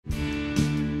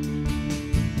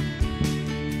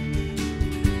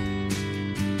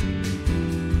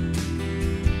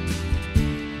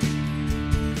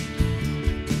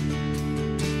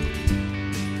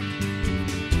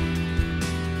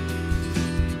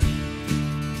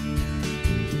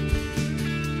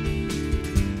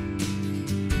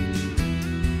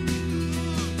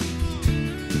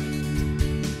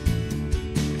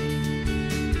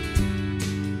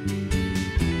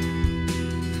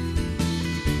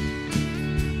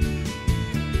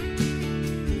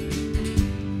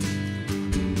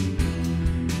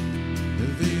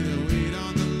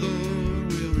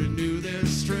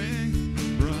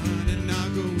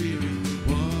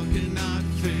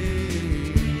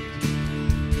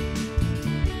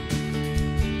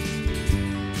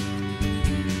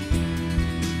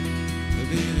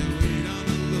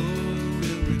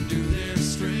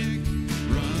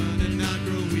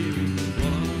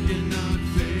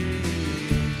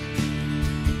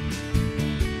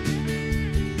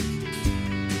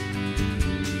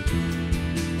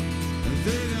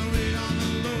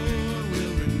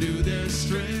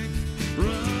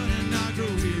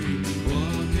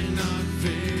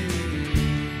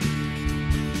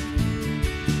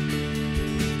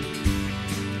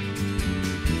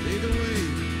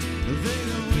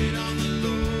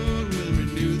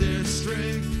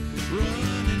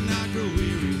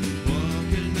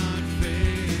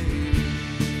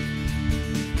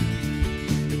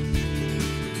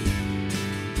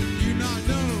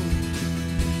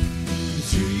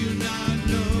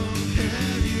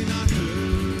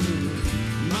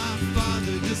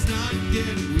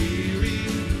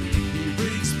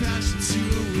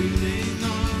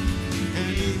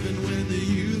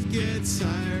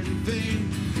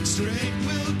Strength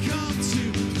will come to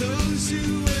those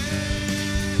who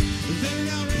wait. They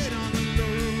that wait on the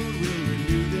Lord will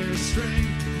renew their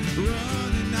strength.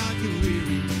 Run and not get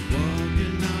weary, walk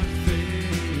and not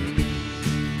faint.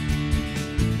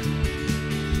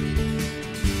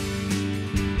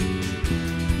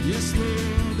 Yes,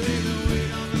 Lord, they that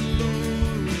wait on the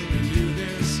Lord will renew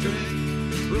their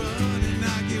strength. Run and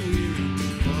not get weary,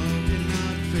 walk and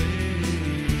not faint.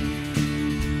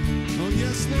 Oh,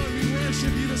 yes, Lord, we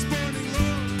worship you this morning,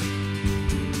 Lord.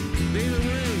 They that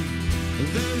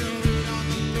wait on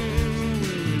the Lord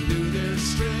will renew their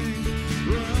strength.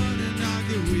 Run and not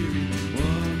get weary,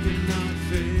 walk and not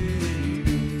faint.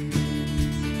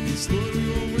 Yes, Lord, we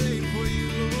will wait for you,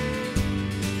 Lord.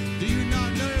 Do you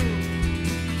not know?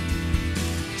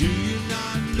 Do you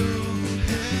not know?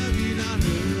 Have you not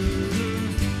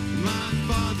heard? My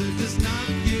Father does not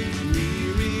get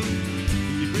weary.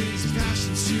 He brings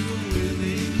passion to a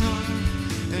willing heart.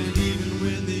 And even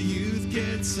when the youth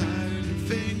get tired and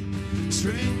faint,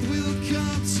 strength will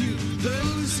come to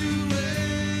those who wait.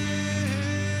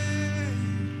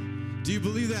 Do you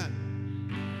believe that?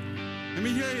 Let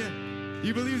me hear you. Do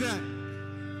you believe that?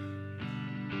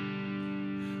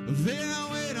 They that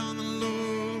wait on the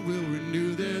Lord will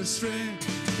renew their strength.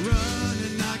 Run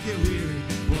and not get weary,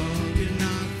 walk and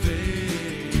not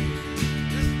faint.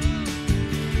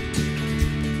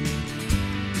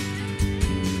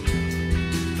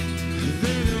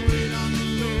 They that wait on the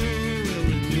Lord will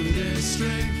renew their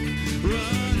strength.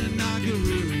 Run and not get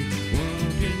weary,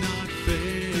 walk and not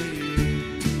faint.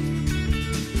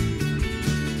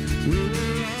 We will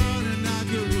run and not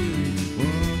get weary,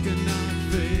 walk and not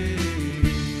faint.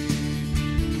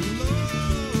 Lord,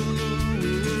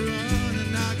 we will run and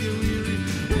not get weary,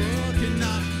 walk and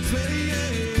not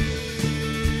faint.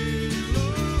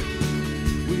 Lord,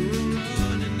 we will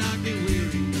run and not get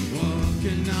weary, walk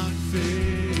and not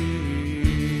faint.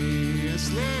 Yes,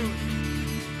 Lord.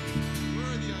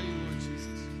 Worthy are you, Lord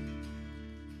Jesus.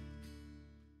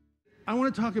 I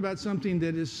want to talk about something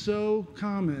that is so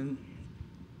common,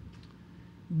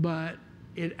 but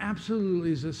it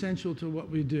absolutely is essential to what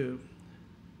we do,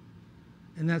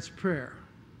 and that's prayer.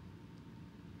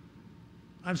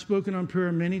 I've spoken on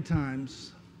prayer many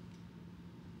times,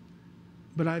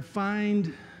 but I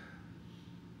find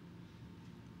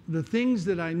the things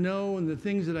that I know and the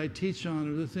things that I teach on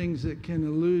are the things that can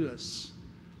elude us.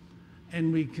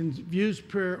 And we can use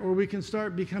prayer, or we can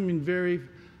start becoming very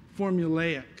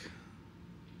formulaic.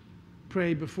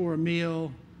 Pray before a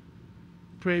meal,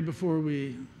 pray before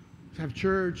we have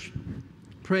church,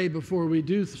 pray before we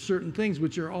do certain things,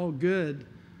 which are all good.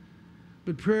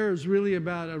 But prayer is really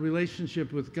about a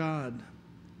relationship with God.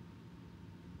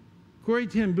 Corrie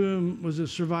ten Boom was a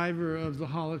survivor of the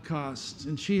Holocaust,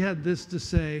 and she had this to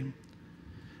say: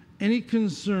 any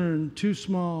concern too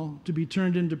small to be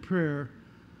turned into prayer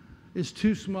is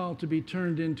too small to be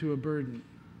turned into a burden.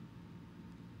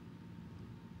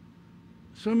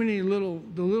 So many the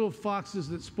little foxes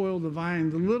that spoil the vine,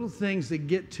 the little things that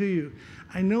get to you.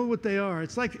 I know what they are.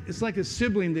 It's like a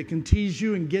sibling that can tease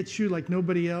you and get you like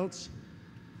nobody else.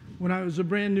 When I was a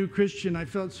brand new Christian, I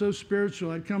felt so spiritual.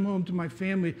 I'd come home to my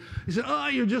family. They said, "Oh,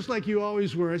 you're just like you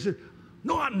always were." I said,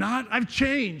 "No, I'm not. I've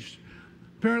changed."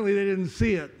 Apparently, they didn't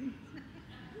see it.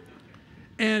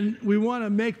 And we want to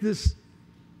make this.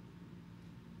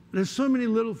 There's so many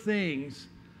little things,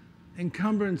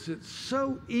 encumbrances that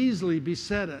so easily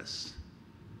beset us.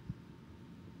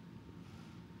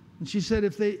 And she said,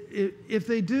 if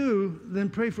they do, then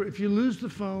pray for it. If you lose the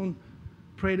phone,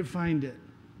 pray to find it.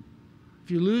 If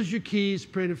you lose your keys,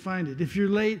 pray to find it. If you're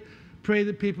late, pray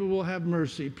that people will have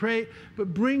mercy. Pray,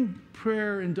 but bring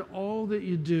prayer into all that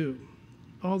you do,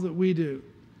 all that we do.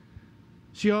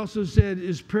 She also said,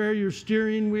 is prayer your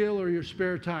steering wheel or your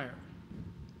spare tire?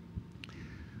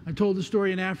 I told the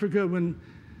story in Africa when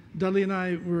Dudley and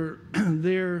I were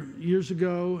there years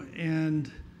ago,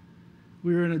 and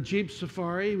we were in a Jeep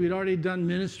safari. We'd already done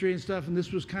ministry and stuff, and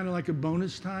this was kind of like a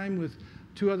bonus time with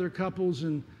two other couples,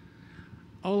 and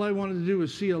all I wanted to do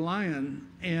was see a lion,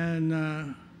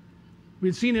 and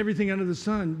we'd seen everything under the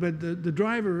sun, but the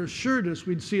driver assured us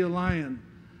we'd see a lion.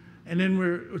 And then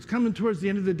it was coming towards the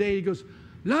end of the day. He goes,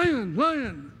 "Lion,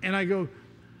 lion." And I go,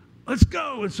 "Let's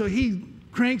go." And so he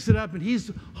cranks it up, and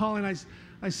he's hauling.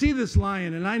 I see this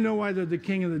lion, and I know why they're the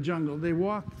king of the jungle. They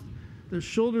walk, their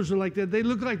shoulders are like that. They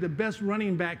look like the best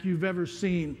running back you've ever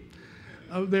seen.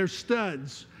 They're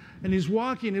studs. And he's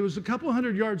walking. It was a couple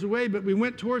hundred yards away, but we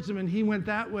went towards him, and he went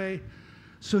that way.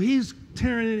 So he's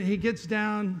tearing it. He gets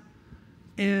down,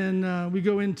 and we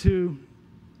go into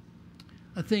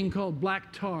a thing called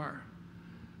black tar.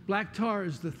 Black tar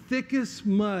is the thickest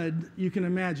mud you can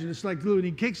imagine. It's like glue. And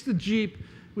he kicks the Jeep,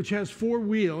 which has 4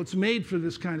 wheels. It's made for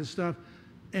this kind of stuff,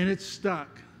 and it's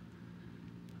stuck.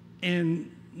 And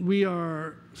we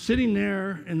are sitting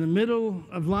there in the middle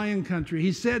of lion country.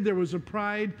 He said there was a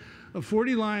pride of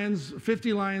 40 lions,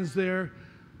 50 lions there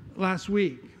last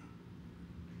week.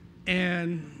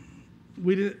 And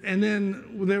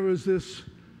then there was this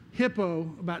hippo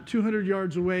about 200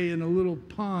 yards away in a little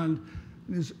pond.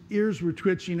 And his ears were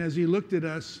twitching as he looked at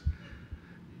us.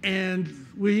 And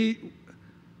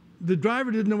the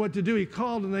driver didn't know what to do. He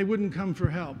called and they wouldn't come for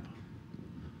help.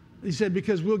 He said,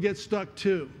 because we'll get stuck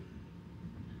too.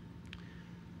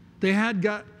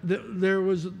 There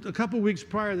was a couple weeks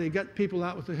prior, they got people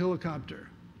out with a helicopter.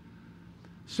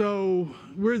 So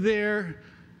we're there,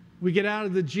 we get out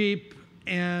of the Jeep,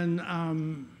 and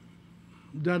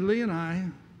Dudley and I,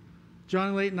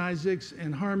 John Leighton Isaacs,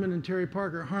 and Harmon and Terry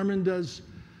Parker. Harmon does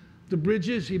the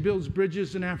bridges. He builds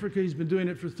bridges in Africa. He's been doing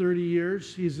it for 30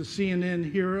 years. He's a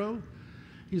CNN hero.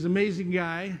 He's an amazing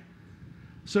guy.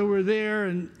 So we're there,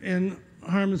 and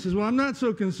Harmon says, well, I'm not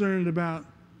so concerned about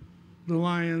the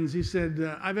lions. He said,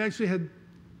 I've actually had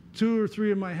 2 or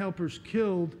 3 of my helpers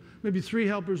killed, maybe 3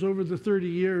 helpers over the 30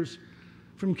 years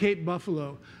from Cape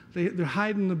Buffalo. They're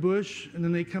hiding in the bush, and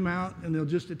then they come out, and they'll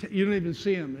just attack. You don't even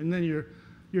see them, and then your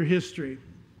history.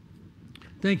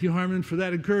 Thank you, Harmon, for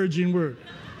that encouraging word.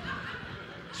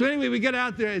 So anyway, we get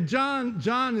out there, and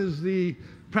John is the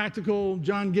practical.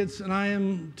 John gets, and I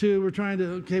am too. We're trying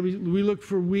to, we look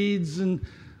for weeds and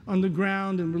on the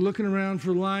ground, and we're looking around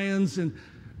for lions and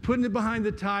putting it behind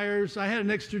the tires. I had an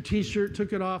extra T-shirt,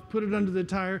 took it off, put it under the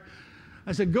tire.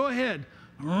 I said, go ahead.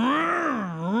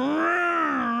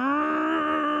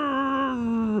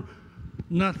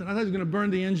 Nothing. I thought I was going to burn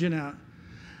the engine out.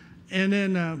 And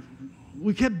then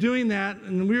we kept doing that,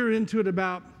 and we were into it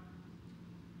about,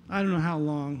 I don't know how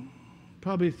long,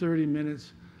 probably 30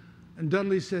 minutes. And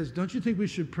Dudley says, don't you think we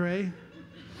should pray?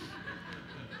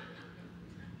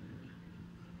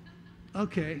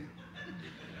 Okay.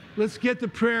 Let's get the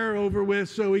prayer over with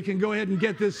so we can go ahead and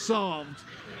get this solved.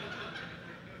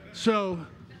 So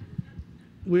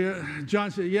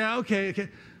John said, yeah, okay.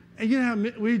 And you know how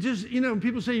we just, when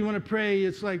people say you want to pray,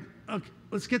 it's like, okay,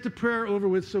 let's get the prayer over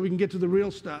with so we can get to the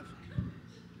real stuff.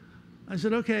 I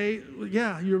said, okay,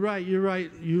 yeah, you're right.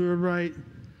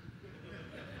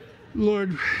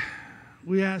 Lord,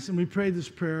 we asked and we prayed this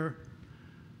prayer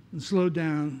and slowed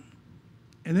down.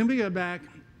 And then we got back,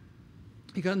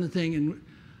 he got in the thing, and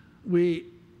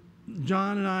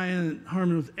John and I and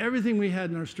Harmon, with everything we had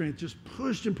in our strength, just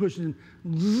pushed and pushed, and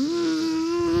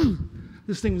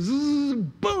this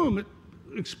thing, boom, it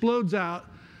explodes out.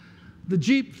 The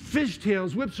Jeep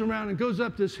fishtails, whips around and goes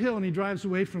up this hill, and he drives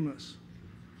away from us.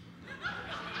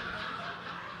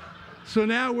 So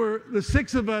now the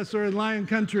 6 of us are in lion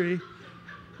country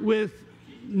with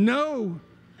no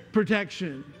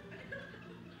protection.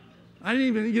 I didn't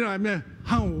even, I meant,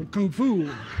 kung fu.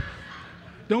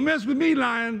 Don't mess with me,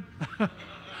 lion.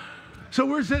 So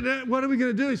we're sitting, what are we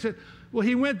going to do? He said, well,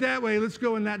 he went that way. Let's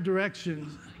go in that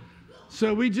direction.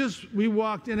 So we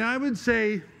walked, and I would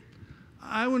say,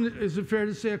 is it fair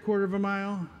to say a quarter of a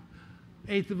mile?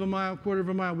 1/8 of a mile, quarter of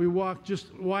a mile. We walked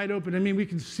just wide open. I mean, we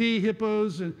can see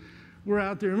hippos, and we're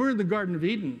out there, and we're in the Garden of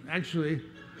Eden, actually.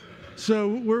 So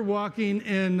we're walking,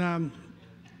 and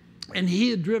he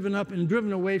had driven up and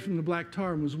driven away from the black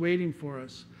tar and was waiting for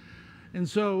us. And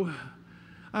so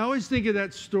I always think of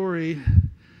that story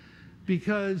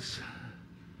because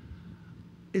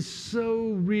it's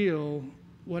so real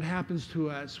what happens to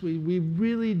us. We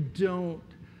really don't.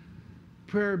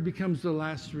 Prayer becomes the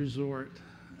last resort.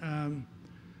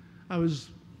 I was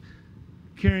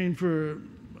caring for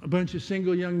a bunch of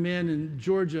single young men in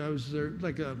Georgia. I was there,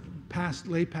 like a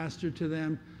lay pastor to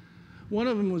them. One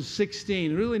of them was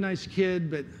 16, a really nice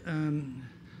kid, but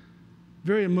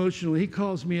very emotional. He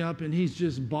calls me up, and he's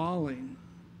just bawling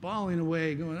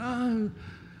away, going, oh.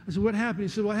 I said, what happened? He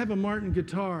said, well, I have a Martin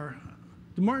guitar.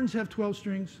 Do Martins have 12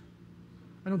 strings?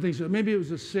 I don't think so. Maybe it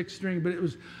was a 6-string, but it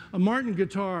was a Martin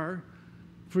guitar.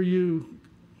 For you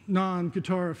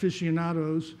non-guitar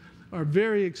aficionados, are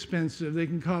very expensive. They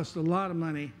can cost a lot of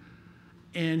money.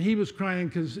 And he was crying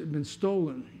because it had been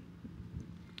stolen.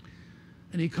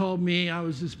 And he called me. I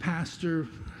was his pastor,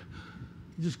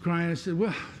 just crying. I said,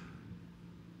 well,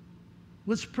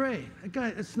 let's pray. That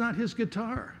guy, it's not his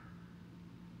guitar.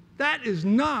 That's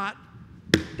not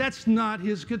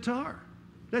his guitar.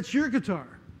 That's your guitar.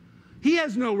 He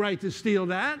has no right to steal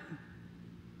that.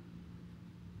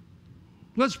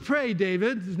 Let's pray,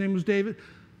 David. His name was David.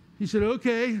 He said,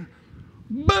 okay.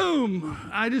 Boom!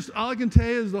 All I can tell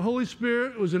you is the Holy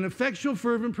Spirit was an effectual,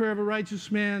 fervent prayer of a righteous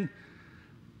man.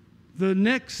 The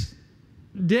next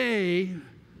day,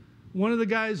 one of the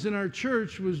guys in our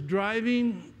church was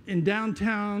driving in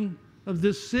downtown of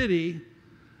this city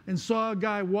and saw a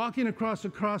guy walking across a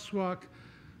crosswalk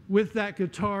with that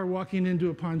guitar walking into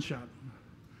a pawn shop,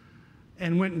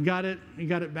 and went and got it. He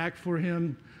got it back for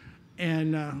him.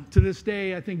 And to this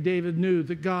day, I think David knew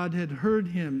that God had heard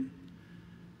him.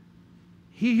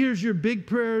 He hears your big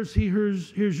prayers. He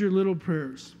hears your little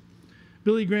prayers.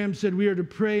 Billy Graham said we are to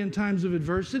pray in times of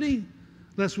adversity,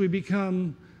 lest we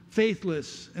become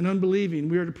faithless and unbelieving.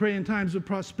 We are to pray in times of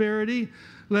prosperity,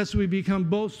 lest we become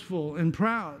boastful and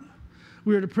proud.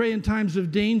 We are to pray in times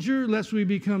of danger, lest we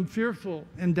become fearful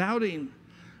and doubting.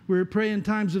 We are to pray in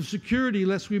times of security,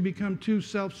 lest we become too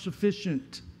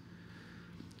self-sufficient.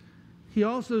 He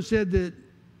also said that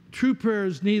true prayer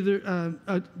is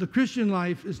the Christian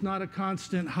life is not a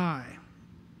constant high.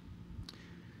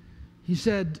 He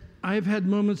said, I have had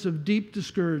moments of deep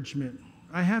discouragement.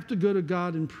 I have to go to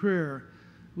God in prayer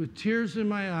with tears in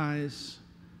my eyes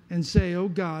and say, oh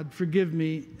God, forgive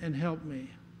me and help me.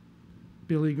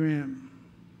 Billy Graham.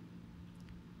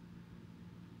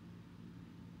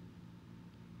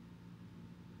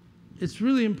 It's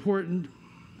really important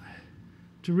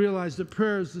to realize that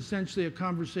prayer is essentially a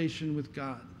conversation with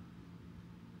God.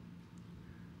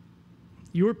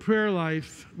 Your prayer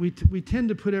life, we tend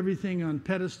to put everything on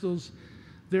pedestals.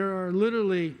 There are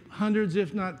literally hundreds,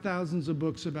 if not thousands, of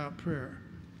books about prayer.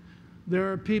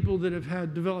 There are people that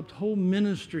have developed whole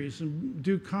ministries and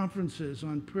do conferences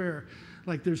on prayer.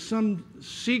 Like there's some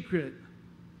secret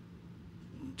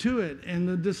to it. And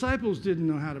the disciples didn't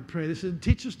know how to pray. They said,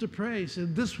 teach us to pray. He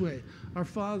said, this way, our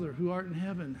Father who art in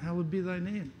heaven, hallowed be thy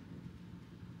name.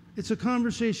 It's a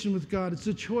conversation with God. It's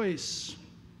a choice.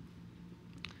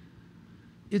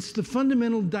 It's the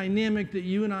fundamental dynamic that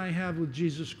you and I have with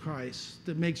Jesus Christ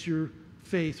that makes your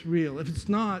faith real. If it's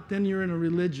not, then you're in a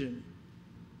religion.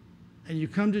 And you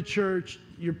come to church,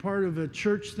 you're part of a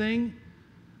church thing,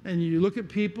 and you look at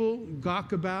people,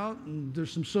 gawk about, and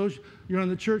there's some social, you're on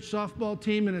the church softball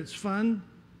team and it's fun,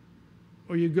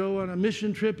 or you go on a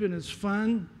mission trip and it's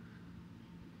fun.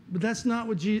 But that's not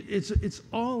what it's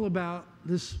all about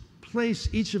this place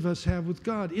each of us have with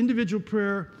God. Individual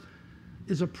prayer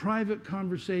is a private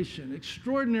conversation,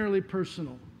 extraordinarily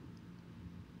personal.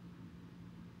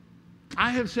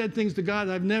 I have said things to God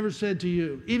I've never said to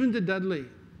you, even to Dudley.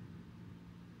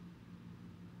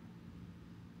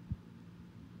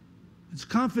 It's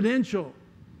confidential,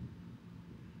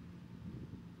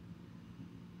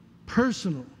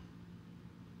 personal,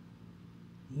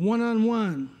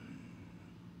 one-on-one.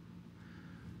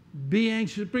 Be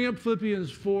anxious. Bring up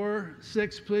Philippians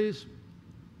 4:6, please.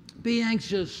 Be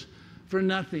anxious for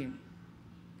nothing.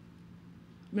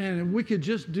 Man, if we could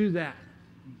just do that.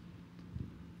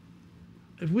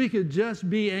 If we could just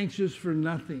be anxious for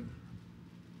nothing.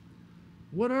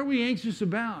 What are we anxious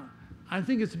about? I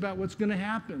think it's about what's going to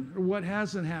happen, or what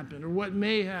hasn't happened, or what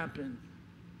may happen,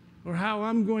 or how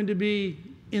I'm going to be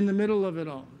in the middle of it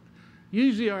all.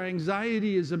 Usually our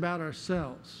anxiety is about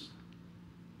ourselves.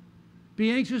 Be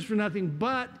anxious for nothing,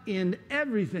 but in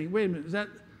everything. Wait a minute, that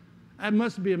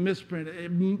must be a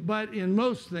misprint. But in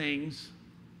most things,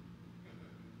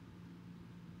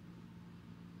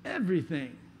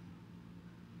 everything.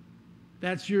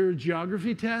 That's your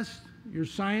geography test, your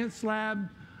science lab,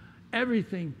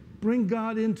 everything. Bring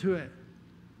God into it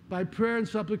by prayer and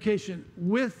supplication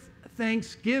with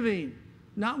thanksgiving,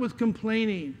 not with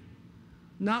complaining,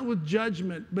 not with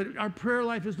judgment, but our prayer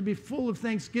life is to be full of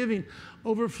thanksgiving,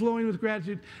 overflowing with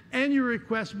gratitude, and your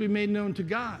requests will be made known to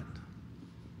God.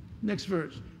 Next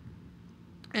verse.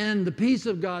 And the peace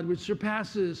of God, which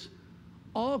surpasses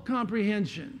all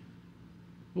comprehension,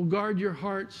 will guard your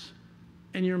hearts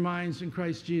and your minds in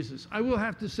Christ Jesus. I will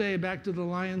have to say, back to the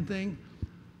lion thing,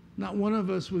 not one of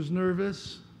us was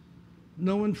nervous.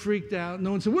 No one freaked out.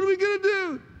 No one said, what are we going to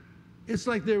do? It's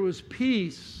like there was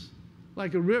peace,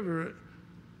 like a river.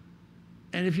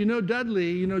 And if you know Dudley,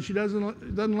 you know she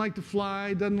doesn't like to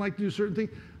fly, doesn't like to do certain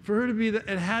things. For her to be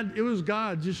that, it was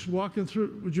God just walking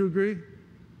through. Would you agree?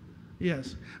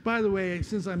 Yes. By the way,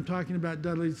 since I'm talking about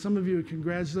Dudley, some of you have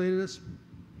congratulated us.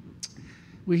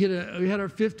 We had our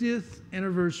 50th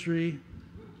anniversary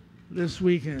this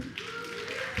weekend.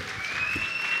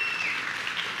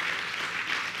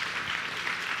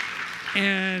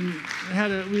 And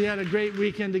we had a great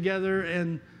weekend together,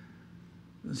 and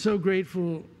so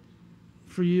grateful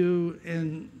for you.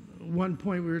 And at one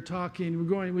point we were talking,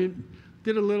 we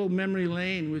did a little memory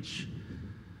lane, which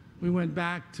we went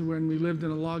back to when we lived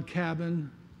in a log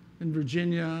cabin in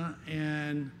Virginia,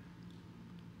 and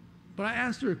But I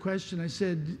asked her a question. I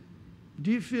said,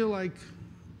 do you feel like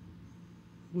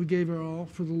we gave our all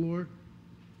for the Lord?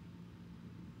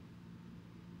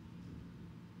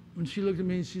 When she looked at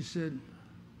me and she said,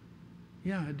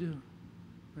 yeah, I do.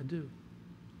 I do.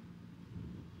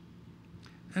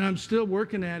 And I'm still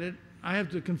working at it. I have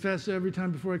to confess every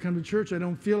time before I come to church, I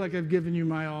don't feel like I've given you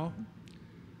my all.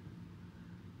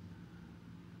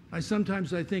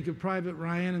 Sometimes I think of Private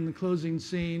Ryan in the closing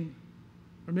scene,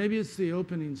 or maybe it's the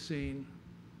opening scene,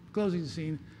 closing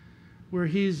scene, where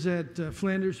he's at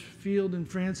Flanders Field in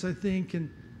France, I think, and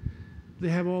they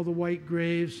have all the white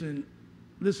graves. And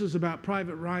this is about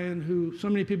Private Ryan, who so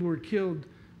many people were killed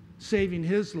saving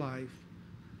his life.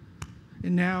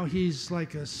 And now he's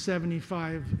like a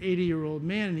 75, 80-year-old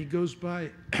man, and he goes by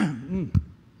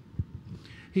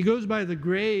the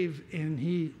grave, and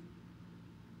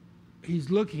he's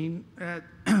looking at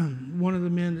one of the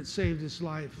men that saved his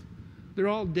life. They're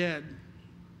all dead.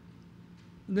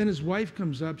 And then his wife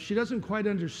comes up. She doesn't quite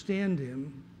understand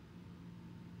him,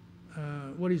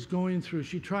 what he's going through.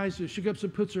 She tries to. She comes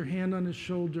and puts her hand on his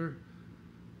shoulder.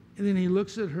 And then he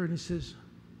looks at her and he says,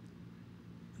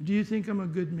 do you think I'm a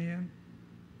good man?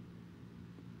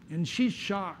 And she's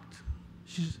shocked.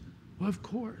 She's, well, of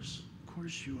course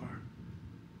you are.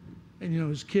 And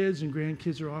his kids and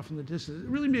grandkids are off in the distance. It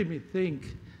really made me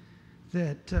think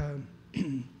that,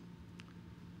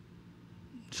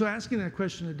 so asking that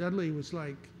question to Dudley was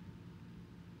like,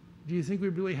 do you think we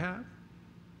really have?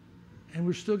 And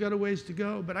we've still got a ways to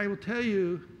go. But I will tell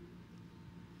you,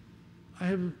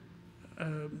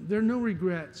 there are no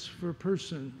regrets for a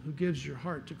person who gives your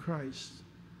heart to Christ.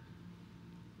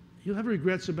 You'll have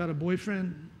regrets about a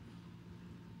boyfriend.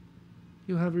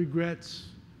 You'll have regrets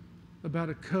about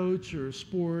a coach or a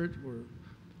sport, or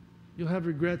you'll have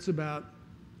regrets about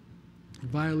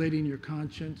violating your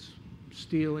conscience,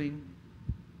 stealing,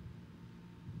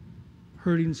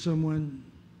 hurting someone.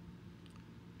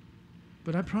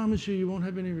 But I promise you, you won't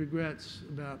have any regrets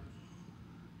about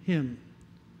him.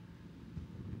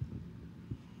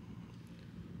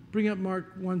 Bring up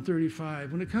Mark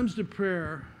 1:35. When it comes to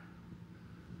prayer,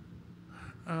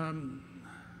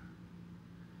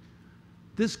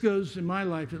 this goes in my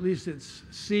life, at least it's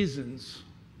seasons,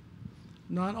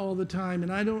 not all the time.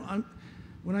 And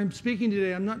when I'm speaking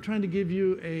today, I'm not trying to give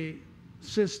you a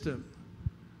system.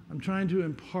 I'm trying to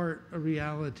impart a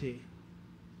reality.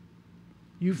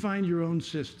 You find your own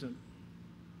system.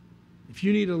 If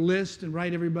you need a list and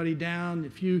write everybody down,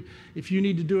 if you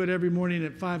need to do it every morning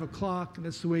at 5 o'clock, and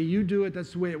that's the way you do it,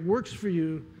 that's the way it works for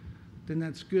you, then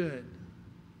that's good.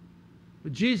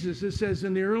 But Jesus, it says,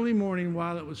 in the early morning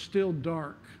while it was still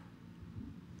dark,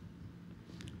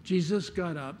 Jesus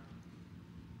got up,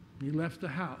 he left the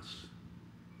house,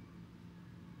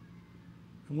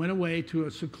 and went away to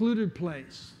a secluded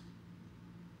place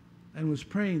and was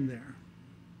praying there.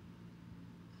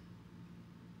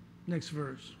 Next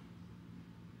verse.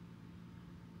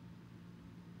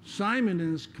 Simon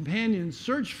and his companions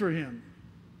searched for him.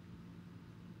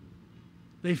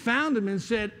 They found him and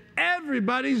said,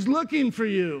 everybody's looking for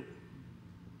you.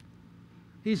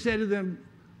 He said to them,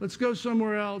 let's go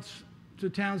somewhere else to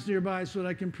towns nearby so that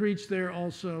I can preach there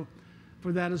also,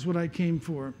 for that is what I came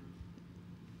for.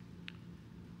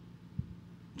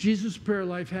 Jesus' prayer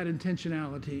life had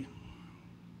intentionality.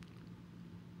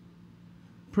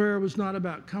 Prayer was not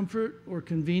about comfort or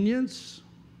convenience.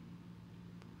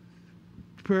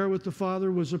 Prayer with the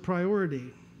Father was a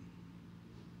priority.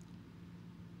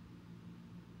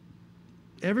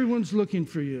 Everyone's looking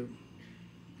for you.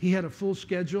 He had a full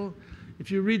schedule.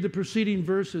 If you read the preceding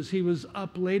verses, he was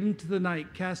up late into the night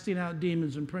casting out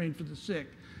demons and praying for the sick.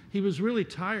 He was really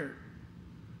tired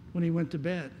when he went to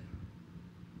bed.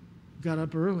 Got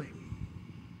up early.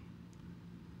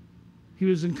 He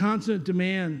was in constant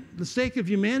demand. The sake of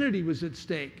humanity was at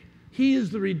stake. He is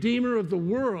the Redeemer of the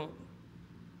world.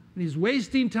 And he's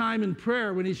wasting time in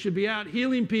prayer when he should be out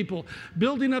healing people,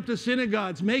 building up the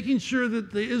synagogues, making sure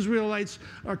that the Israelites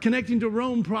are connecting to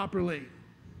Rome properly.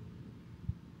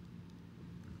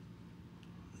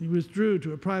 He withdrew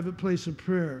to a private place of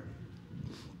prayer.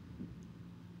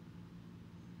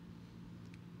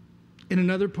 In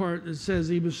another part, it says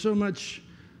he was so much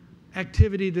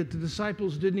activity that the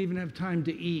disciples didn't even have time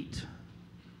to eat.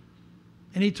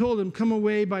 And he told them, come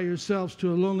away by yourselves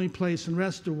to a lonely place and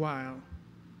rest a while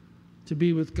to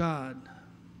be with God.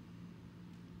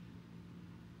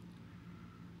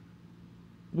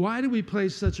 Why do we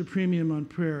place such a premium on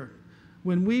prayer?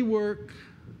 When we work,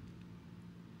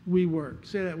 we work.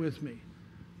 Say that with me.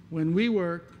 When we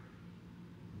work,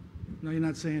 no, you're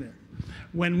not saying it.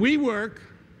 When we work,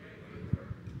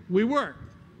 we work.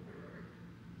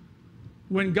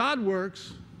 When God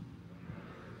works,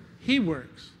 He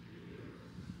works.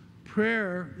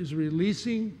 Prayer is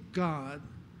releasing God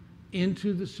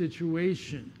into the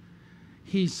situation.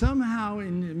 He somehow,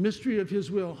 in the mystery of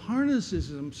his will, harnesses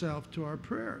himself to our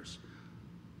prayers.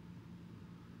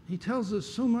 He tells us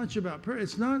so much about prayer.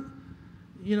 It's not,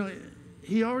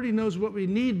 he already knows what we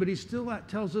need, but he still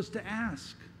tells us to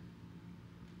ask.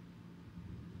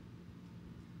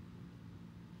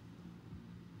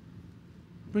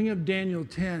 Bring up Daniel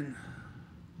 10,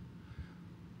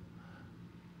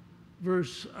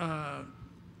 verse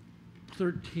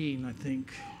 13, I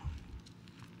think.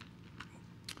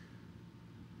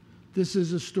 This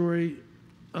is a story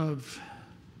of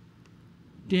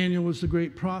Daniel was the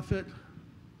great prophet,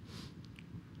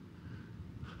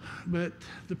 but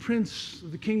the prince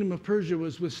of the kingdom of Persia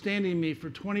was withstanding me for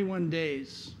 21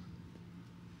 days.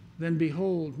 Then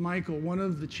behold, Michael, one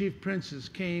of the chief princes,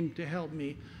 came to help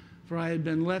me, for I had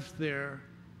been left there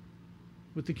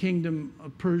with the kingdom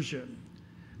of Persia.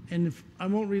 And I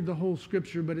won't read the whole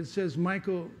scripture, but it says,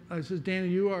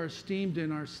 Daniel, you are esteemed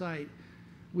in our sight.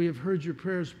 We have heard your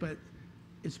prayers, but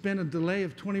it's been a delay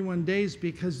of 21 days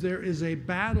because there is a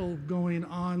battle going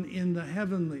on in the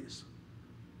heavenlies.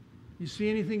 You see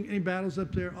any battles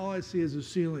up there? All I see is a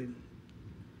ceiling.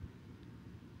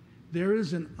 There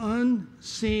is an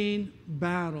unseen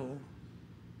battle.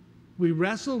 We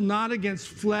wrestle not against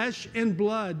flesh and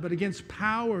blood, but against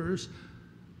powers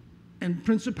and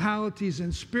principalities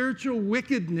and spiritual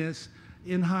wickedness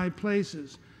in high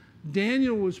places.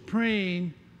 Daniel was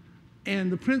praying,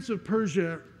 and the prince of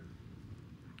Persia,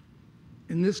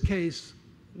 in this case,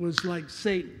 was like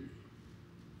Satan.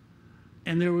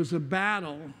 And there was a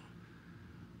battle.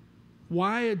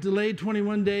 Why it delayed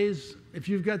 21 days? If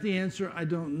you've got the answer, I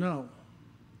don't know.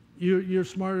 You're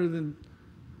smarter than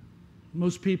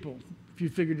most people if you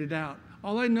figured it out.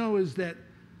 All I know is that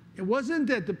it wasn't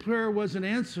that the prayer wasn't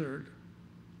answered.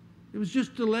 It was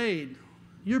just delayed.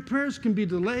 Your prayers can be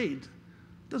delayed.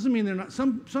 Doesn't mean they're not.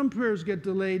 Some prayers get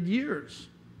delayed years,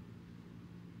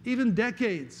 even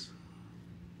decades.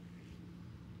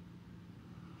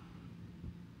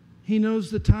 He knows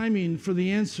the timing for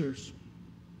the answers.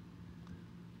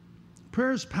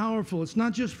 Prayer is powerful. It's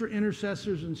not just for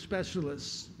intercessors and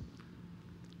specialists.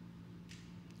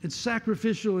 It's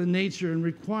sacrificial in nature and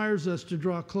requires us to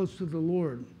draw close to the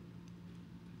Lord.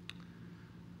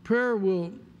 Prayer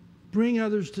will bring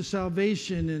others to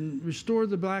salvation and restore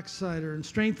the backslider and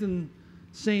strengthen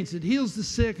saints. It heals the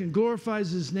sick and glorifies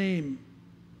his name.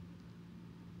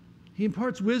 He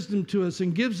imparts wisdom to us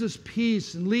and gives us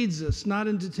peace and leads us not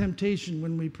into temptation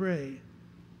when we pray.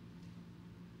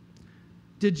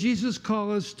 Did Jesus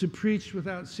call us to preach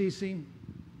without ceasing?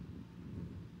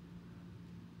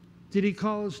 Did he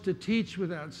call us to teach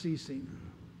without ceasing?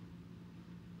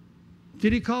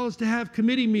 Did he call us to have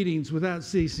committee meetings without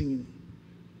ceasing?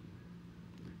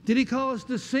 Did he call us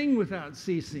to sing without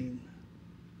ceasing?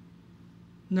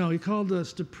 No, he called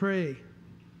us to pray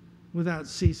without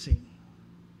ceasing.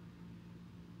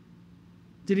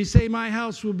 Did he say, my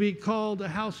house will be called a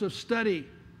house of study,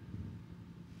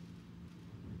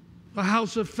 a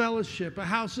house of fellowship, a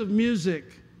house of music,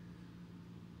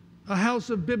 a house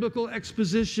of biblical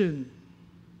exposition,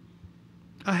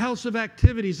 a house of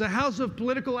activities, a house of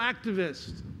political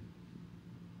activists?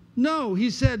 No, he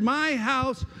said, my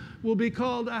house will be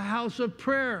called a house of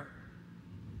prayer.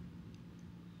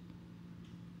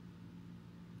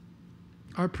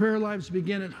 Our prayer lives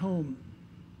begin at home.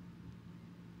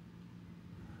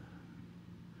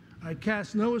 I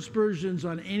cast no aspersions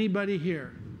on anybody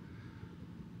here,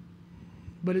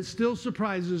 but it still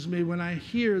surprises me when I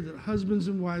hear that husbands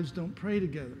and wives don't pray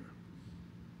together.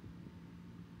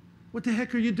 What the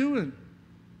heck are you doing?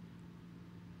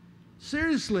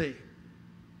 Seriously.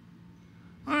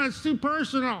 Oh, it's too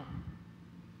personal.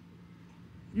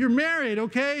 You're married,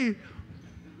 okay?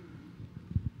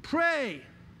 Pray.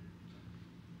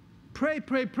 Pray,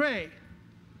 pray, pray.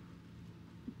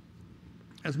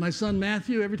 As my son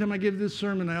Matthew, every time I give this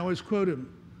sermon, I always quote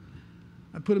him.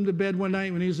 I put him to bed one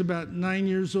night when he was about 9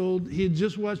 years old. He had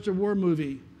just watched a war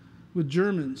movie with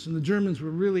Germans, and the Germans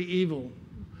were really evil.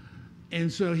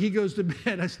 And so he goes to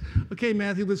bed. I said, okay,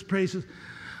 Matthew, let's pray. He says,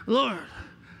 Lord,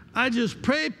 I just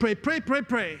pray, pray, pray, pray,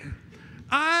 pray.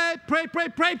 I pray, pray,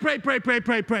 pray, pray, pray, pray,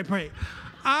 pray, pray, pray.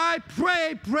 I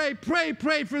pray, pray, pray,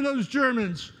 pray for those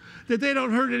Germans that they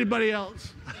don't hurt anybody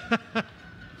else.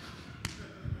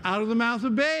 Out of the mouth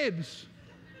of babes.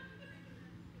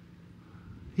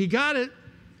 He got it.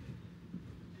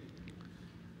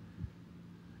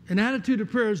 An attitude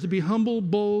of prayer is to be humble,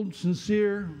 bold,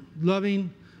 sincere,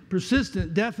 loving,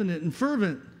 persistent, definite, and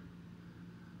fervent.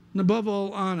 And above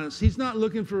all, honest. He's not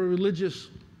looking for a religious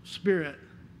spirit.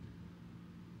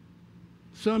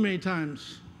 So many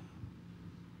times,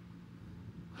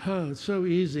 it's so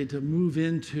easy to move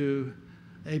into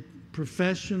a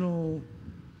professional,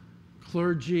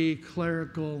 clergy,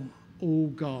 clerical, oh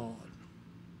God.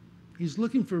 He's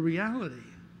looking for reality.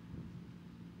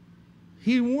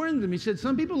 He warned them. He said,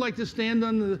 some people like to stand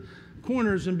on the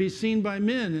corners and be seen by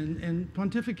men and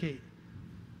pontificate.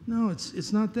 No,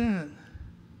 it's not that.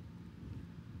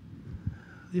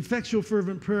 The effectual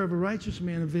fervent prayer of a righteous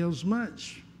man avails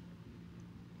much.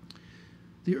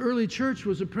 The early church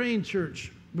was a praying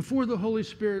church. Before the Holy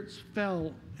Spirit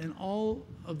fell and all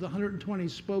of the 120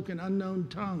 spoke in unknown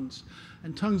tongues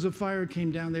and tongues of fire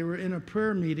came down, they were in a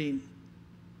prayer meeting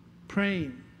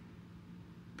praying.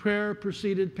 Prayer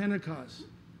preceded Pentecost.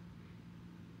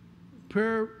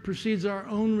 Prayer precedes our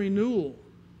own renewal.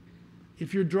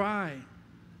 If you're dry,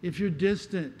 if you're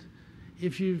distant,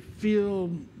 if you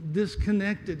feel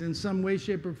disconnected in some way,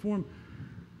 shape, or form,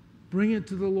 bring it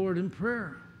to the Lord in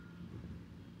prayer.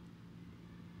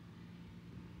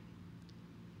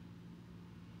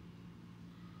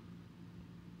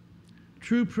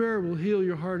 True prayer will heal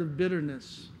your heart of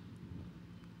bitterness.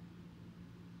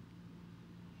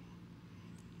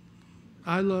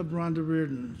 I love Rhonda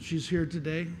Reardon. She's here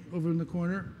today, over in the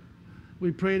corner.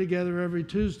 We pray together every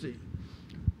Tuesday.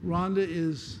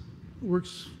 Rhonda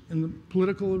works in the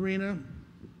political arena.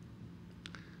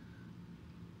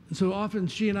 And so often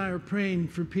she and I are praying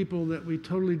for people that we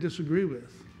totally disagree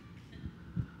with.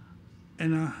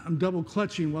 And I'm double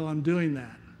clutching while I'm doing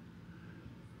that.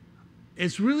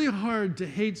 It's really hard to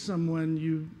hate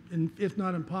someone if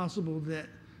not impossible, that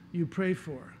you pray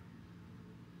for.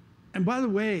 And by the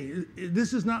way,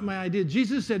 this is not my idea.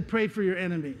 Jesus said, pray for your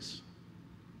enemies.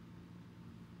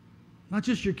 Not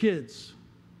just your kids.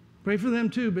 Pray for them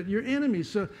too, but your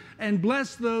enemies. And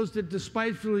bless those that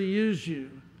despitefully use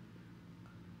you.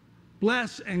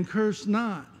 Bless and curse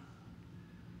not.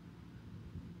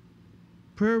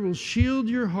 Prayer will shield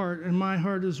your heart and my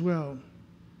heart as well.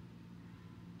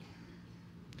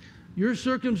 Your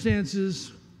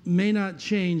circumstances may not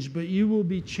change, but you will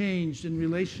be changed in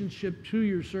relationship to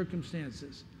your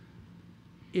circumstances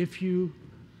if you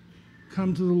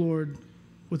come to the Lord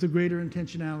with a greater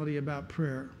intentionality about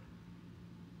prayer.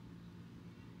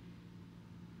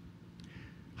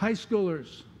 High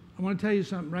schoolers, I want to tell you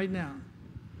something right now.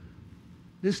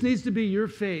 This needs to be your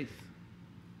faith,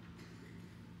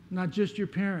 not just your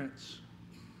parents'.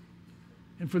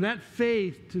 And for that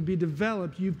faith to be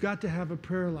developed, you've got to have a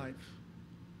prayer life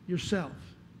yourself.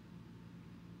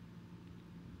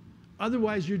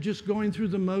 Otherwise, you're just going through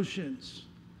the motions,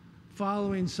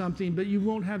 following something, but you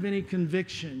won't have any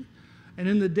conviction. And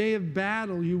in the day of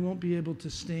battle, you won't be able to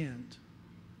stand.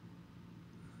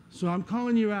 So I'm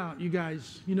calling you out, you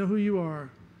guys. You know who you are.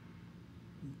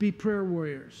 Be prayer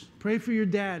warriors. Pray for your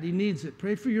dad. He needs it.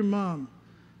 Pray for your mom.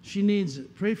 She needs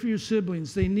it. Pray for your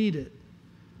siblings. They need it.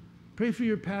 Pray for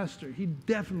your pastor. He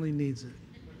definitely needs it.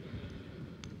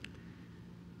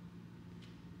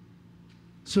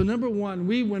 So number one,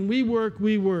 when we work,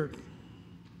 we work.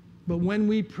 But when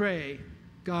we pray,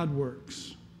 God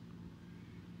works.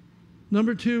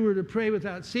 Number two, we're to pray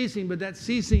without ceasing, but that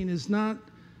ceasing is not,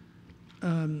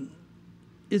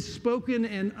 it's spoken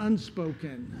and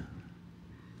unspoken.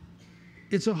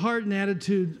 It's a heart and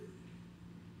attitude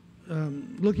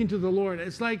looking to the Lord.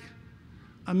 It's like,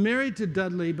 I'm married to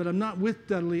Dudley, but I'm not with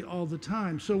Dudley all the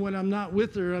time. So when I'm not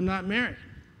with her, I'm not married.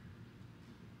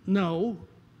 No.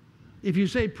 If you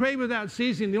say pray without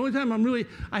ceasing, the only time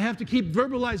I have to keep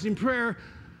verbalizing prayer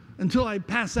until I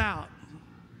pass out.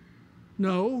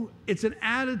 No, it's an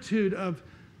attitude of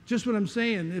just what I'm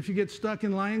saying. If you get stuck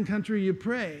in lion country, you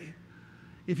pray.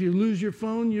 If you lose your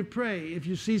phone, you pray. If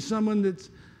you see someone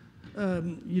that's,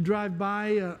 you drive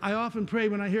by, I often pray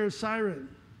when I hear a siren.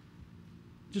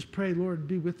 Just pray, Lord,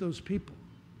 be with those people.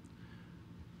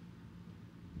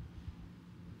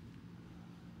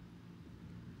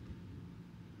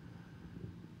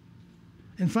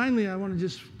 And finally, I want to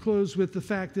just close with the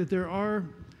fact that there are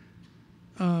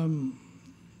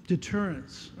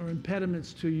deterrents or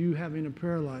impediments to you having a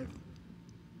prayer life.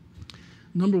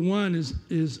 Number one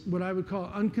is what I would call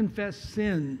unconfessed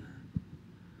sin.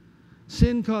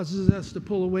 Sin causes us to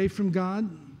pull away from God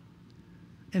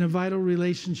and a vital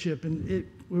relationship, and it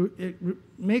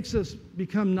makes us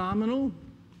become nominal.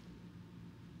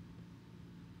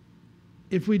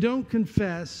 If we don't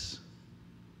confess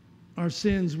our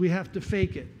sins, we have to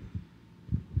fake it.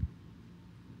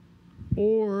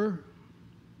 Or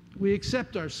we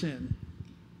accept our sin.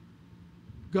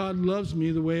 God loves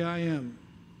me the way I am.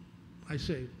 I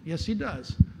say, yes, he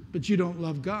does, but you don't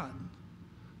love God.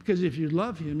 Because if you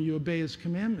love him, you obey his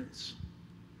commandments.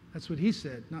 That's what he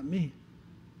said, not me.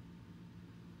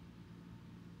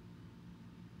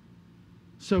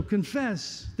 So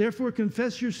therefore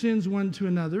confess your sins one to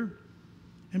another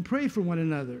and pray for one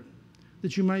another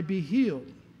that you might be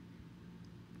healed.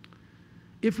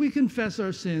 If we confess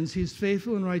our sins, he's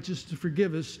faithful and righteous to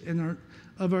forgive us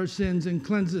of our sins and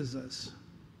cleanses us.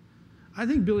 I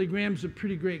think Billy Graham's a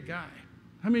pretty great guy.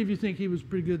 How many of you think he was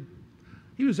pretty good?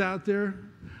 He was out there.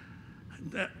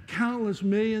 Countless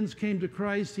millions came to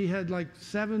Christ. He had like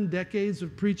 7 decades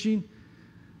of preaching.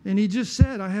 And he just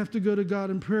said, I have to go to God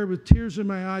in prayer with tears in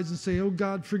my eyes and say, oh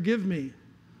God, forgive me.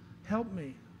 Help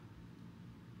me.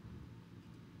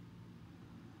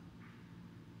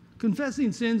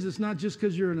 Confessing sins is not just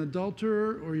because you're an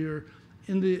adulterer or you're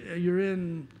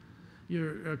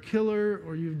a killer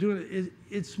or you're doing it.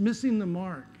 It's missing the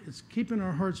mark. It's keeping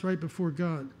our hearts right before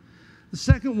God. The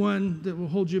second one that will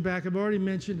hold you back, I've already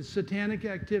mentioned, is satanic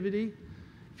activity.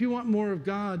 If you want more of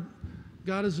God,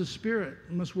 God is a spirit.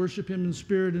 You must worship him in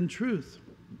spirit and truth.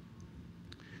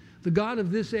 The God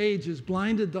of this age has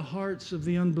blinded the hearts of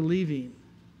the unbelieving.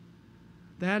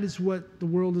 That is what the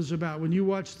world is about. When you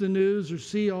watch the news or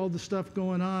see all the stuff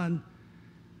going on,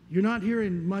 you're not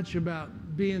hearing much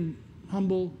about being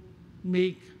humble,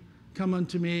 meek, come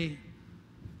unto me.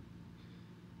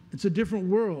 It's a different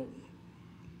world.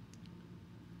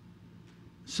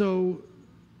 So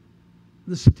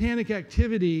the satanic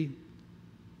activity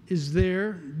is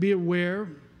there. Be aware.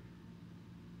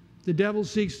 The devil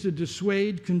seeks to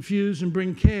dissuade, confuse, and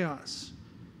bring chaos.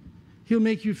 He'll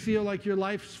make you feel like your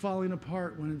life's falling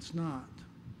apart when it's not.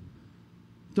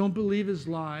 Don't believe his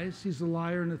lies. He's a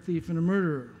liar and a thief and a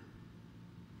murderer.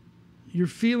 Your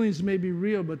feelings may be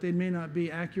real, but they may not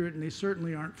be accurate, and they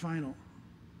certainly aren't final.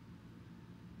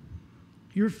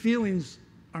 Your feelings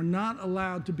are not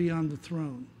allowed to be on the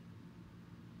throne.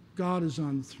 God is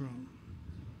on the throne.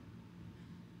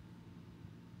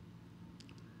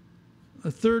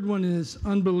 A third one is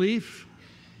unbelief.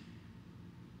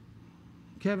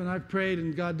 Kevin, I've prayed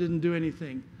and God didn't do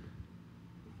anything.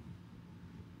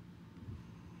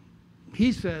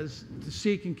 He says to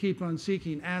seek and keep on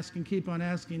seeking, ask and keep on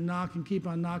asking, knock and keep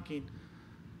on knocking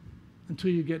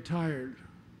until you get tired.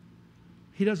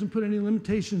 He doesn't put any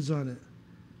limitations on it.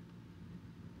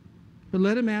 But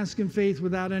let him ask in faith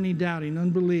without any doubting,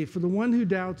 unbelief. For the one who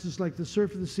doubts is like the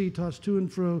surf of the sea tossed to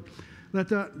and fro. Let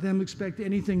them expect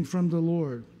anything from the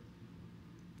Lord.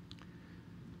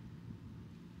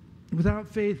 Without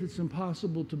faith, it's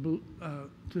impossible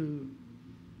to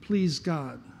please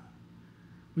God.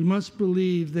 We must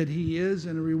believe that he is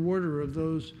and a rewarder of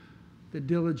those that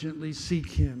diligently seek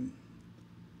him.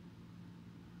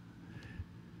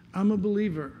 I'm a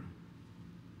believer.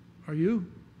 Are you?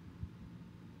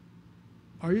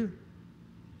 Are you?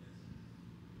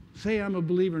 Say I'm a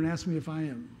believer and ask me if I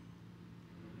am.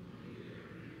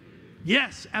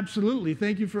 Yes, absolutely.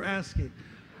 Thank you for asking.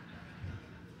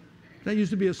 That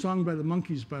used to be a song by the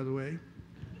Monkees, by the way.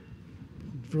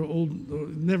 For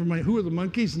never mind, who are the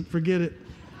Monkees? Forget it.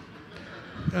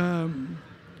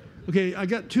 Okay, I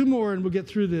got 2 more and we'll get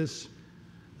through this.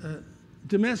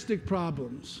 Domestic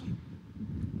problems.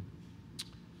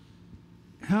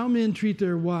 How men treat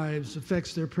their wives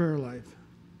affects their prayer life.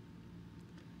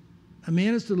 A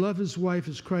man is to love his wife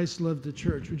as Christ loved the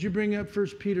church. Would you bring up 1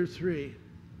 Peter 3?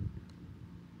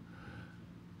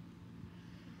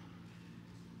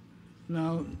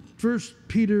 Now, 1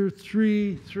 Peter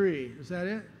 3:3. Is that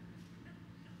it?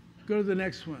 Go to the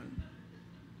next one.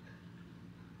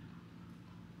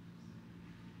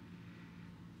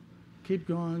 Keep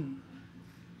going.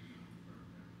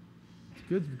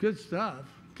 Good stuff.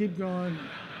 Keep going.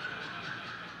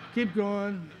 Keep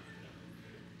going.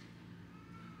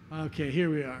 Okay, here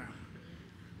we are.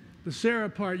 The Sarah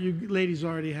part you ladies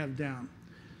already have down.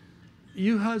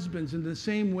 You husbands, in the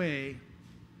same way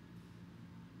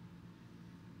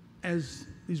as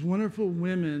these wonderful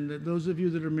women, that those of you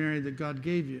that are married that God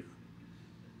gave you,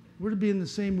 we're to be in the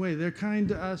same way. They're kind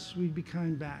to us, we be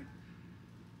kind back.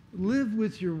 Live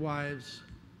with your wives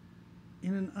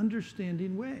in an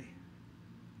understanding way.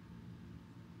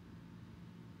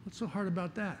 What's so hard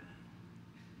about that?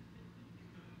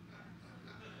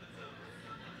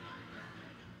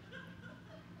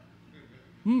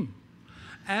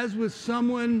 As with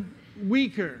someone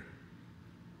weaker.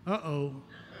 Uh-oh.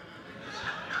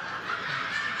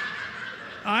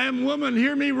 I am woman,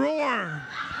 hear me roar.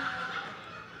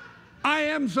 I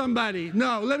am somebody.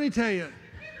 No, let me tell you.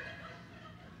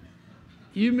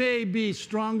 You may be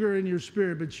stronger in your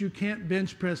spirit, but you can't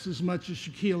bench press as much as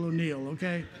Shaquille O'Neal,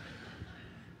 okay?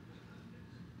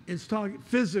 It's talking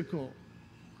physical.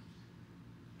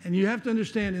 And you have to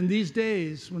understand, in these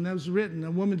days, when that was written,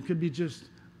 a woman could be just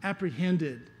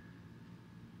apprehended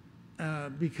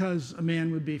because a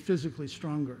man would be physically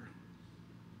stronger.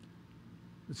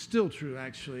 It's still true,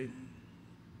 actually.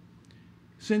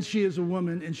 Since she is a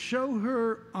woman, and show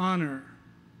her honor.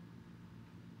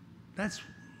 That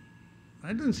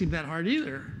doesn't seem that hard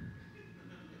either.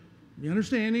 The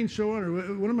understanding, show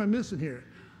honor. What am I missing here?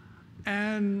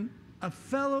 And a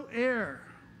fellow heir,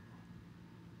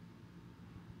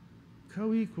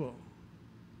 co-equal.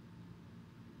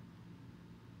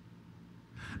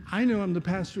 I know I'm the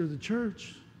pastor of the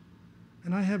church,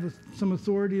 and I have some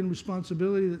authority and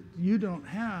responsibility that you don't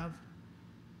have,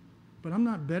 but I'm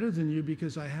not better than you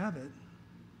because I have it.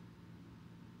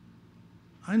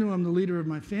 I know I'm the leader of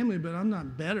my family, but I'm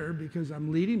not better because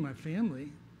I'm leading my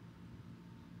family.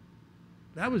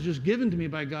 That was just given to me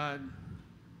by God.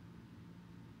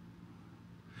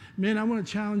 Men, I want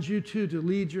to challenge you too to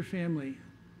lead your family.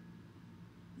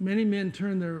 Many men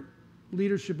turn their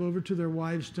leadership over to their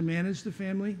wives to manage the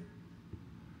family,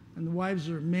 and the wives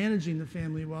are managing the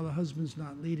family while the husband's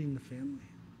not leading the family.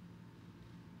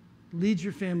 Lead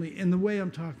your family in the way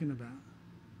I'm talking about.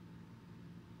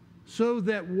 So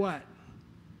that what?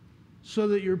 So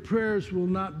that your prayers will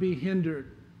not be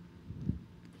hindered.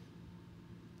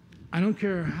 I don't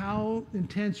care how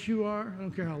intense you are. I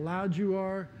don't care how loud you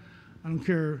are. I don't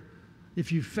care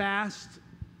if you fast.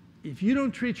 If you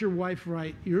don't treat your wife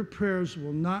right, your prayers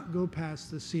will not go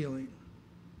past the ceiling.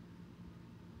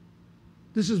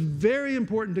 This is very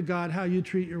important to God, how you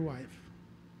treat your wife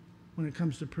when it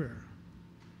comes to prayer.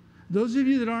 Those of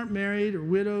you that aren't married or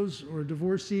widows or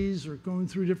divorcees or going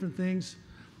through different things,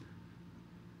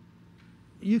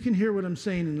 you can hear what I'm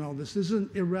saying in all this. This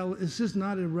is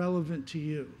not irrelevant to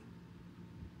you.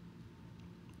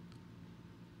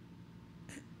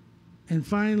 And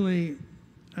finally,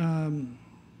 I've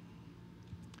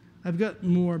got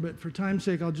more, but for time's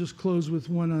sake, I'll just close with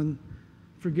one on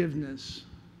forgiveness.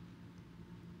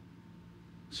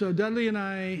 So Dudley and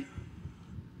I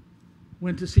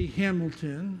went to see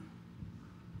Hamilton.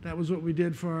 That was what we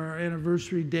did for our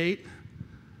anniversary date.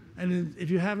 And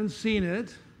if you haven't seen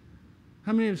it,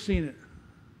 how many have seen it?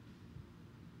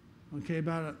 Okay,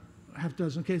 about a half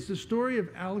dozen. Okay, it's the story of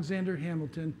Alexander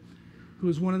Hamilton, who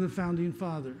was one of the founding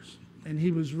fathers. And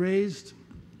he was raised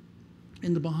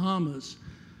in the Bahamas.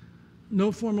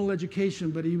 No formal education,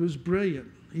 but he was brilliant.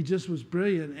 He just was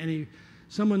brilliant. And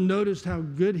someone noticed how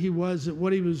good he was at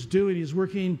what he was doing. He was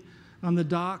working on the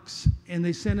docks, and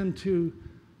they sent him to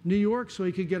New York so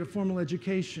he could get a formal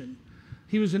education.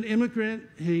 He was an immigrant.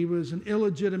 He was an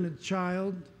illegitimate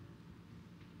child.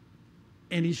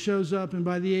 And he shows up, and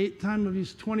by the time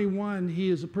he's 21, he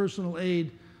is a personal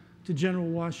aide to General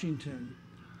Washington.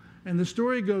 And the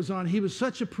story goes on, he was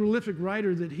such a prolific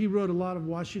writer that he wrote a lot of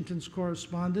Washington's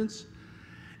correspondence.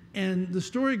 And the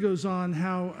story goes on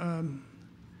how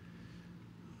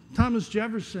Thomas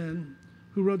Jefferson,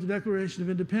 who wrote the Declaration of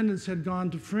Independence, had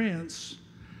gone to France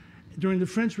during the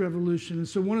French Revolution. And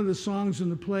so one of the songs in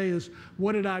the play is,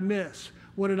 "What Did I Miss?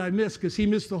 What did I miss?" Because he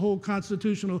missed the whole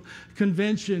Constitutional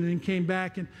Convention and came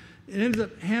back. And it ends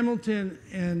up Hamilton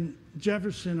and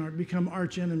Jefferson become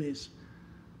arch enemies.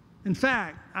 In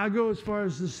fact, I go as far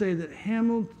as to say that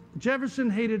Jefferson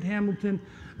hated Hamilton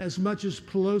as much as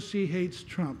Pelosi hates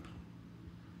Trump.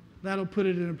 That'll put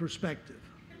it in perspective.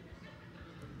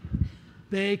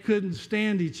 They couldn't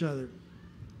stand each other.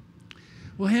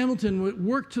 Well, Hamilton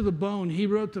worked to the bone. He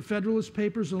wrote the Federalist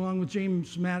Papers along with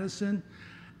James Madison,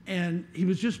 and he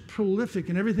was just prolific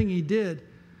in everything he did.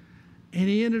 And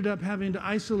he ended up having to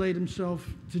isolate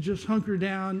himself to just hunker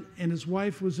down, and his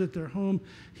wife was at their home.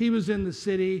 He was in the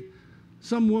city.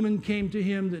 Some woman came to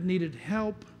him that needed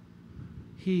help.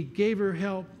 He gave her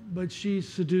help, but she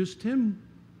seduced him,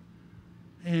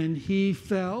 and he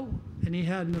fell, and he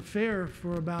had an affair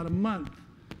for about a month.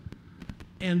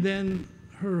 And then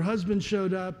her husband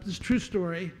showed up, this is a true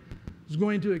story, was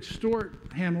going to extort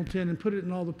Hamilton and put it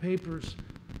in all the papers.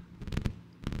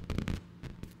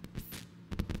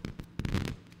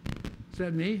 Is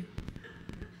that me?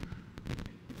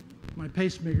 My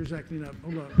pacemaker's acting up.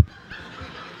 Hold on.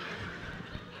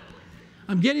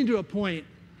 I'm getting to a point.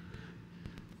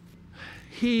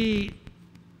 The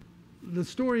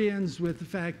story ends with the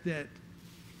fact that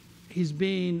he's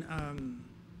being,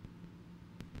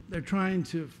 they're trying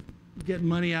to get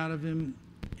money out of him,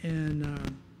 and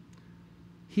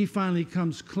he finally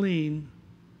comes clean,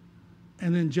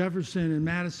 and then Jefferson and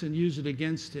Madison use it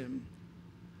against him.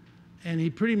 And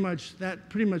that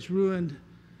pretty much ruined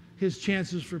his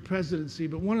chances for presidency.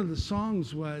 But one of the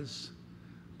songs was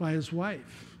by his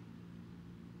wife.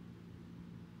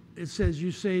 It says,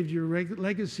 "You saved your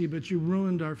legacy, but you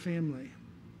ruined our family."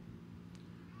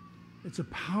 It's a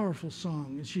powerful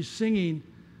song. And she's singing.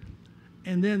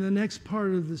 And then the next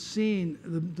part of the scene,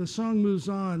 the song moves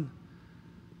on.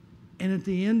 And at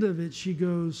the end of it, she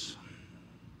goes,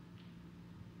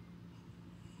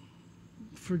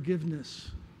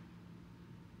 forgiveness.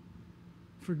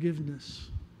 Forgiveness.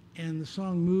 And the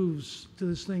song moves to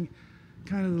this thing,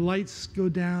 kind of the lights go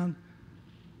down,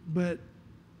 but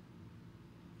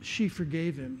she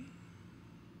forgave him.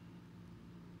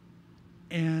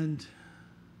 And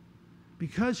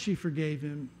because she forgave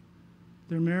him,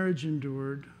 their marriage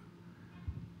endured.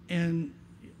 And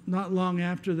not long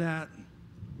after that,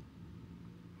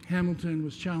 Hamilton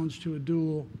was challenged to a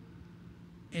duel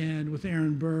and with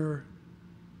Aaron Burr.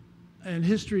 And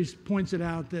history points it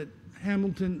out that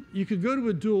Hamilton, you could go to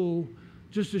a duel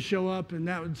just to show up and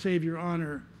that would save your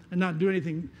honor and not do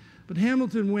anything. But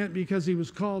Hamilton went because he was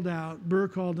called out. Burr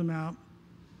called him out.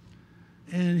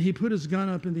 And he put his gun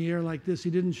up in the air like this. He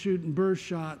didn't shoot, and Burr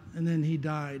shot, and then he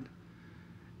died.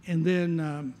 And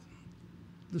then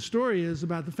the story is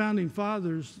about the founding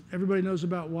fathers. Everybody knows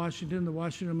about Washington, the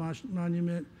Washington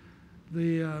Monument,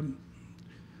 the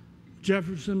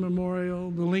Jefferson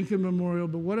Memorial, the Lincoln Memorial.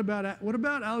 But what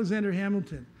about Alexander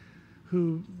Hamilton,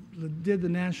 who did the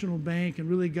National Bank and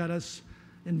really got us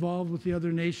involved with the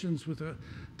other nations with a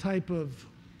type of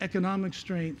economic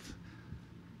strength?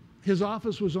 His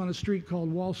office was on a street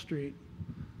called Wall Street.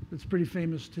 It's pretty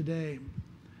famous today.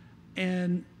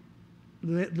 And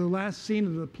the last scene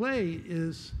of the play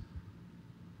is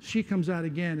she comes out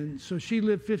again. And so she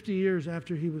lived 50 years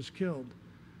after he was killed.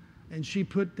 And she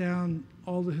put down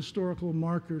all the historical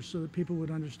markers so that people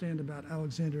would understand about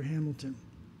Alexander Hamilton.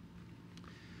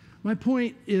 My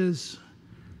point is,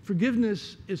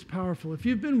 forgiveness is powerful. If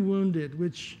you've been wounded,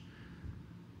 which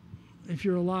if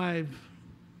you're alive,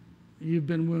 you've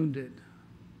been wounded.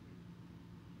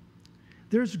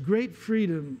 There's great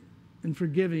freedom in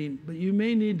forgiving, but you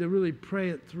may need to really pray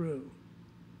it through.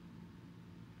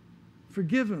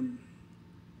 Forgive him.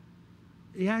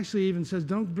 He actually even says,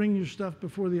 don't bring your stuff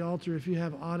before the altar if you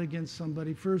have aught against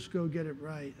somebody. First, go get it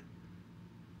right.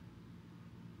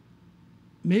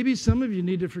 Maybe some of you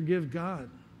need to forgive God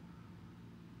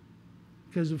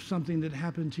because of something that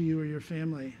happened to you or your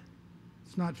family.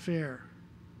 It's not fair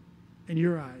in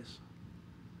your eyes.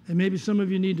 And maybe some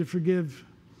of you need to forgive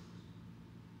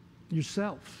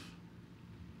yourself.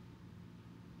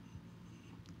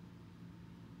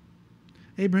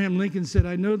 Abraham Lincoln said,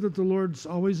 I know that the Lord's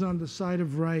always on the side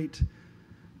of right,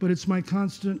 but it's my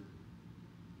constant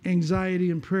anxiety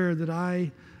and prayer that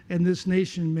I and this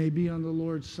nation may be on the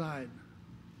Lord's side.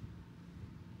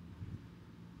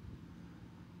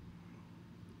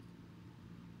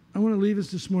 I want to leave us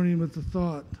this morning with the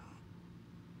thought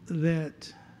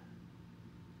that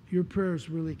your prayers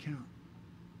really count.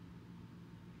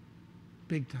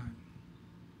 Big time.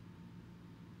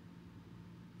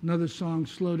 Another song,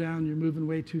 Slow Down, You're Moving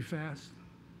Way Too Fast.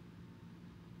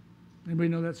 Anybody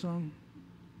know that song?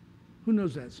 Who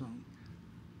knows that song?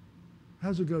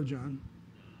 How's it go, John?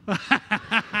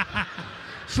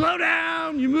 Slow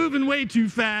down, you're moving way too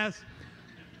fast.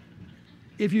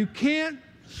 If you can't,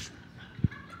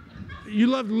 you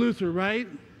loved Luther, right?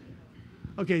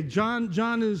 Okay, John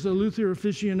is a Luther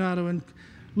aficionado, and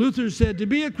Luther said, to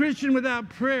be a Christian without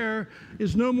prayer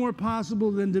is no more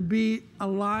possible than to be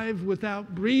alive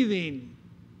without breathing.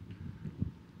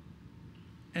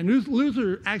 And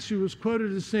Luther actually was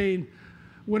quoted as saying,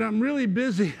 when I'm really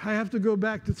busy, I have to go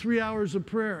back to 3 hours of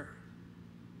prayer.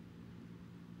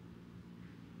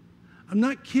 I'm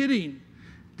not kidding.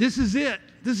 This is it.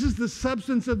 This is the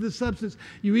substance of the substance.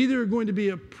 You either are going to be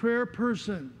a prayer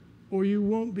person or you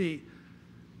won't be.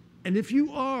 And if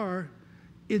you are,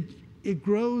 it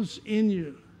grows in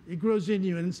you. It grows in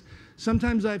you. And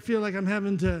sometimes I feel like I'm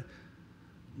having to,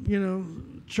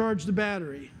 charge the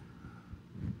battery.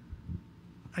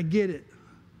 I get it.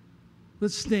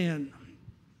 Let's stand.